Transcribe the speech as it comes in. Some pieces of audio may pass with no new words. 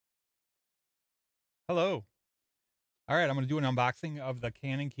Hello. All right, I'm going to do an unboxing of the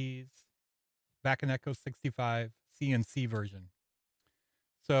Canon Keys Bakaneko65 CNC version.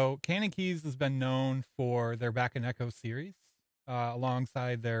 So Canon Keys has been known for their Bakaneko series,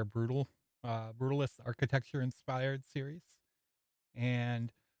 alongside their brutalist architecture inspired series.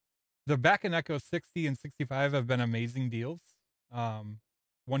 And the Bakaneko 60 and 65 have been amazing deals.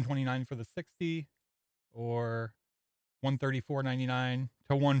 129 for the 60 or 134.99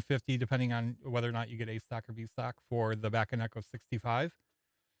 to 150 depending on whether or not you get A stock or B stock for the Bakaneko 65.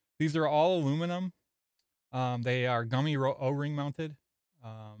 These are all aluminum. They are gummy O-ring mounted.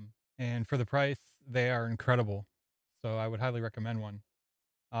 And for the price, they are incredible. So I would highly recommend one.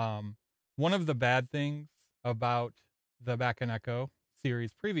 One of the bad things about the Bakaneko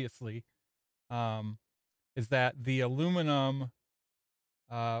series previously is that the aluminum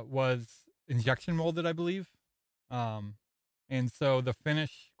was injection molded, I believe. And so the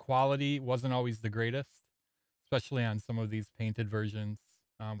finish quality wasn't always the greatest, especially on some of these painted versions.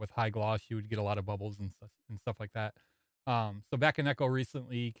 With high gloss, you would get a lot of bubbles and stuff like that. So Bakaneko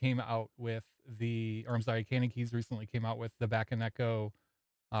recently came out with Canon Keys recently came out with the Bakaneko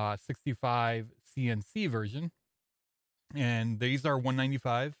 65 CNC version, and these are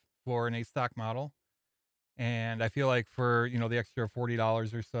 195 for an A stock model. And I feel like for the extra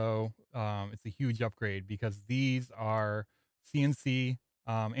 $40 or so, it's a huge upgrade because these are CNC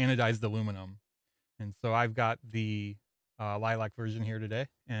anodized aluminum. And so I've got the Lilac version here today,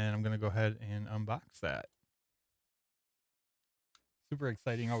 and I'm going to go ahead and unbox that. Super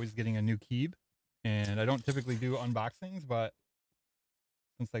exciting, always getting a new keyb. And I don't typically do unboxings, but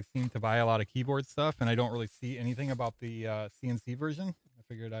since I seem to buy a lot of keyboard stuff and I don't really see anything about the CNC version, I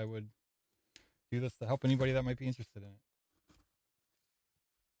figured I would do this to help anybody that might be interested in it.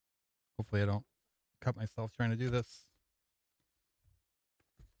 Hopefully I don't cut myself trying to do this.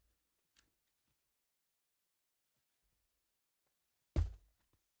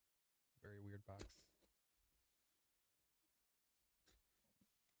 Very weird box.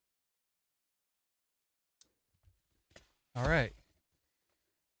 All right.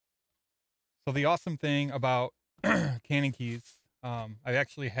 So the awesome thing about Canon Keys, I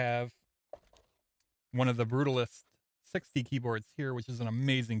actually have one of the Brutalist 60 keyboards here, which is an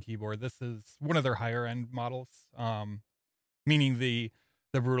amazing keyboard. This is one of their higher end models, meaning the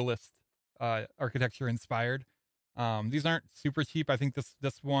Brutalist architecture inspired. These aren't super cheap. I think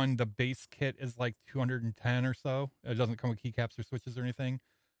this one, the base kit is like 210 or so. It doesn't come with keycaps or switches or anything.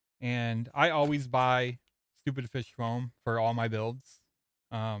 And I always buy Stupid Fish foam for all my builds.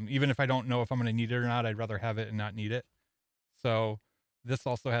 Even if I don't know if I'm going to need it or not, I'd rather have it and not need it. So this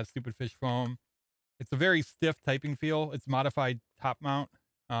also has Stupid Fish foam. It's a very stiff typing feel. It's modified top mount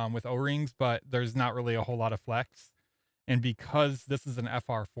with O-rings, but there's not really a whole lot of flex. And because this is an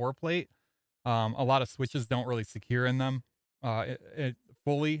FR4 plate, a lot of switches don't really secure in them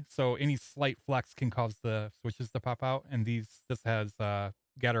fully. So any slight flex can cause the switches to pop out. And this has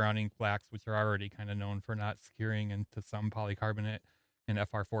Gateron ink blacks, which are already kind of known for not securing into some polycarbonate and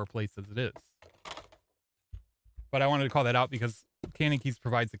FR4 plates as it is. But I wanted to call that out because Canon Keys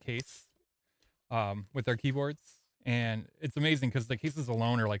provides a case with their keyboards, and it's amazing because the cases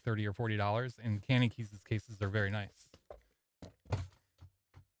alone are like $30 or $40, and Canon Keys' cases are very nice.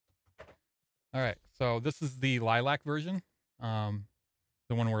 All right, so this is the Lilac version, the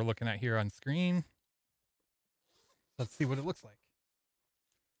one we're looking at here on screen. Let's see what it looks like.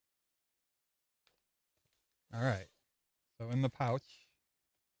 All right, so in the pouch,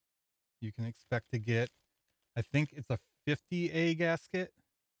 you can expect to get, I think it's a 50A gasket.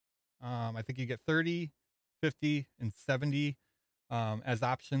 I think you get 30, 50, and 70 as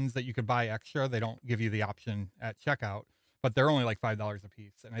options that you could buy extra. They don't give you the option at checkout, but they're only like $5 a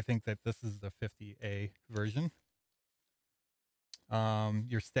piece. And I think that this is the 50A version.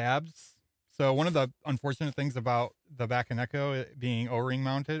 Your stabs. So one of the unfortunate things about the Bakaneko being O-ring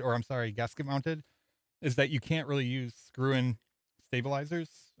mounted, or I'm sorry, gasket mounted, is that you can't really use screw-in stabilizers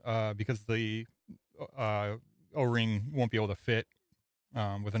because the O-ring won't be able to fit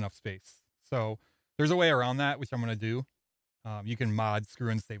with enough space. So there's a way around that, which I'm going to do. You can mod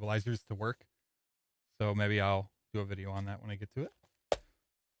screw-in stabilizers to work. So maybe I'll do a video on that when I get to it.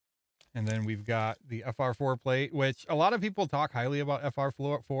 And then we've got the FR4 plate, which a lot of people talk highly about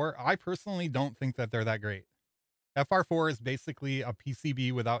FR4. I personally don't think that they're that great. FR4 is basically a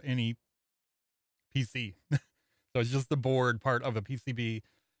PCB without any PC. So it's just the board part of a PCB,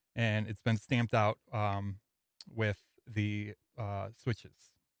 and it's been stamped out with the switches,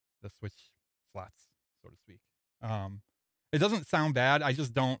 the switch slots, so to speak. It doesn't sound bad. I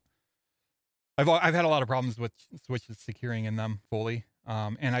just don't. I've had a lot of problems with switches securing in them fully.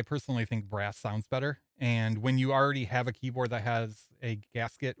 And I personally think brass sounds better. And when you already have a keyboard that has a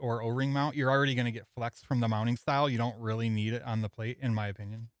gasket or O-ring mount, you're already going to get flex from the mounting style. You don't really need it on the plate, in my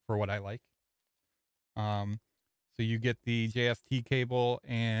opinion, for what I like. Um, so you get the JST cable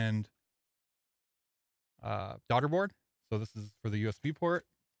and daughter board. So this is for the USB port.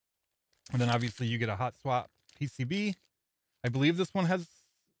 And then obviously you get a hot swap PCB. I believe this one has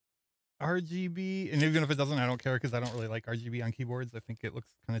RGB, and even if it doesn't, I don't care because I don't really like RGB on keyboards. I think it looks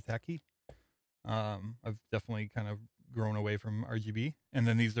kind of tacky. I've definitely kind of grown away from RGB. And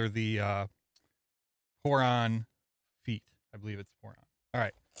then these are the pour-on feet. I believe it's pour-on. All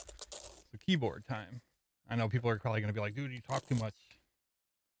right, so keyboard time. I know people are probably going to be like, dude, you talk too much.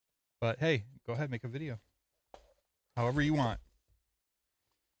 But hey, go ahead, make a video. However you want.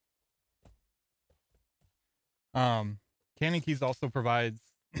 Canon Keys also provides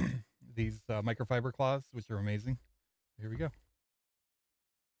these microfiber claws, which are amazing. Here we go.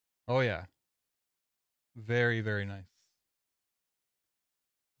 Oh yeah, very, very nice.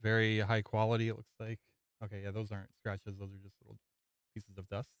 Very high quality, it looks like. Okay, yeah, those aren't scratches. Those are just little pieces of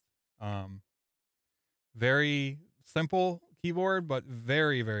dust. Um, very simple keyboard, but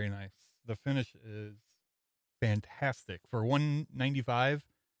very, very nice. The finish is fantastic. For 195,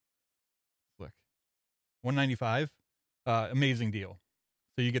 look, 195, amazing deal.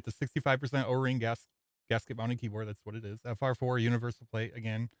 So you get the 65% O-ring gasket mounted keyboard. That's what it is. FR4 universal plate.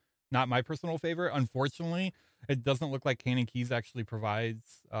 Again, not my personal favorite. Unfortunately, it doesn't look like Canon Keys actually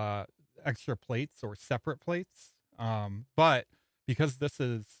provides extra plates or separate plates. But because this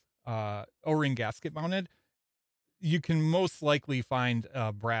is O-ring gasket mounted, you can most likely find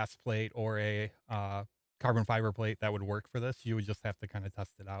a brass plate or a carbon fiber plate that would work for this. You would just have to kind of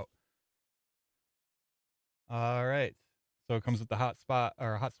test it out. All right. So it comes with the hot swap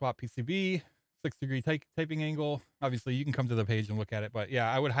PCB, 6-degree typing angle. Obviously, you can come to the page and look at it, but yeah,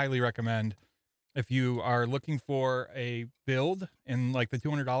 I would highly recommend if you are looking for a build in like the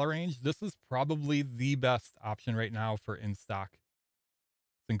 $200 range. This is probably the best option right now for in stock.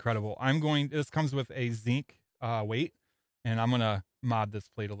 It's incredible. This comes with a zinc weight, and I'm gonna mod this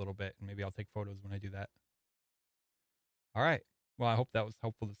plate a little bit, and maybe I'll take photos when I do that. All right. Well, I hope that was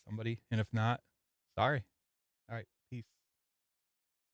helpful to somebody, and if not, sorry. All right.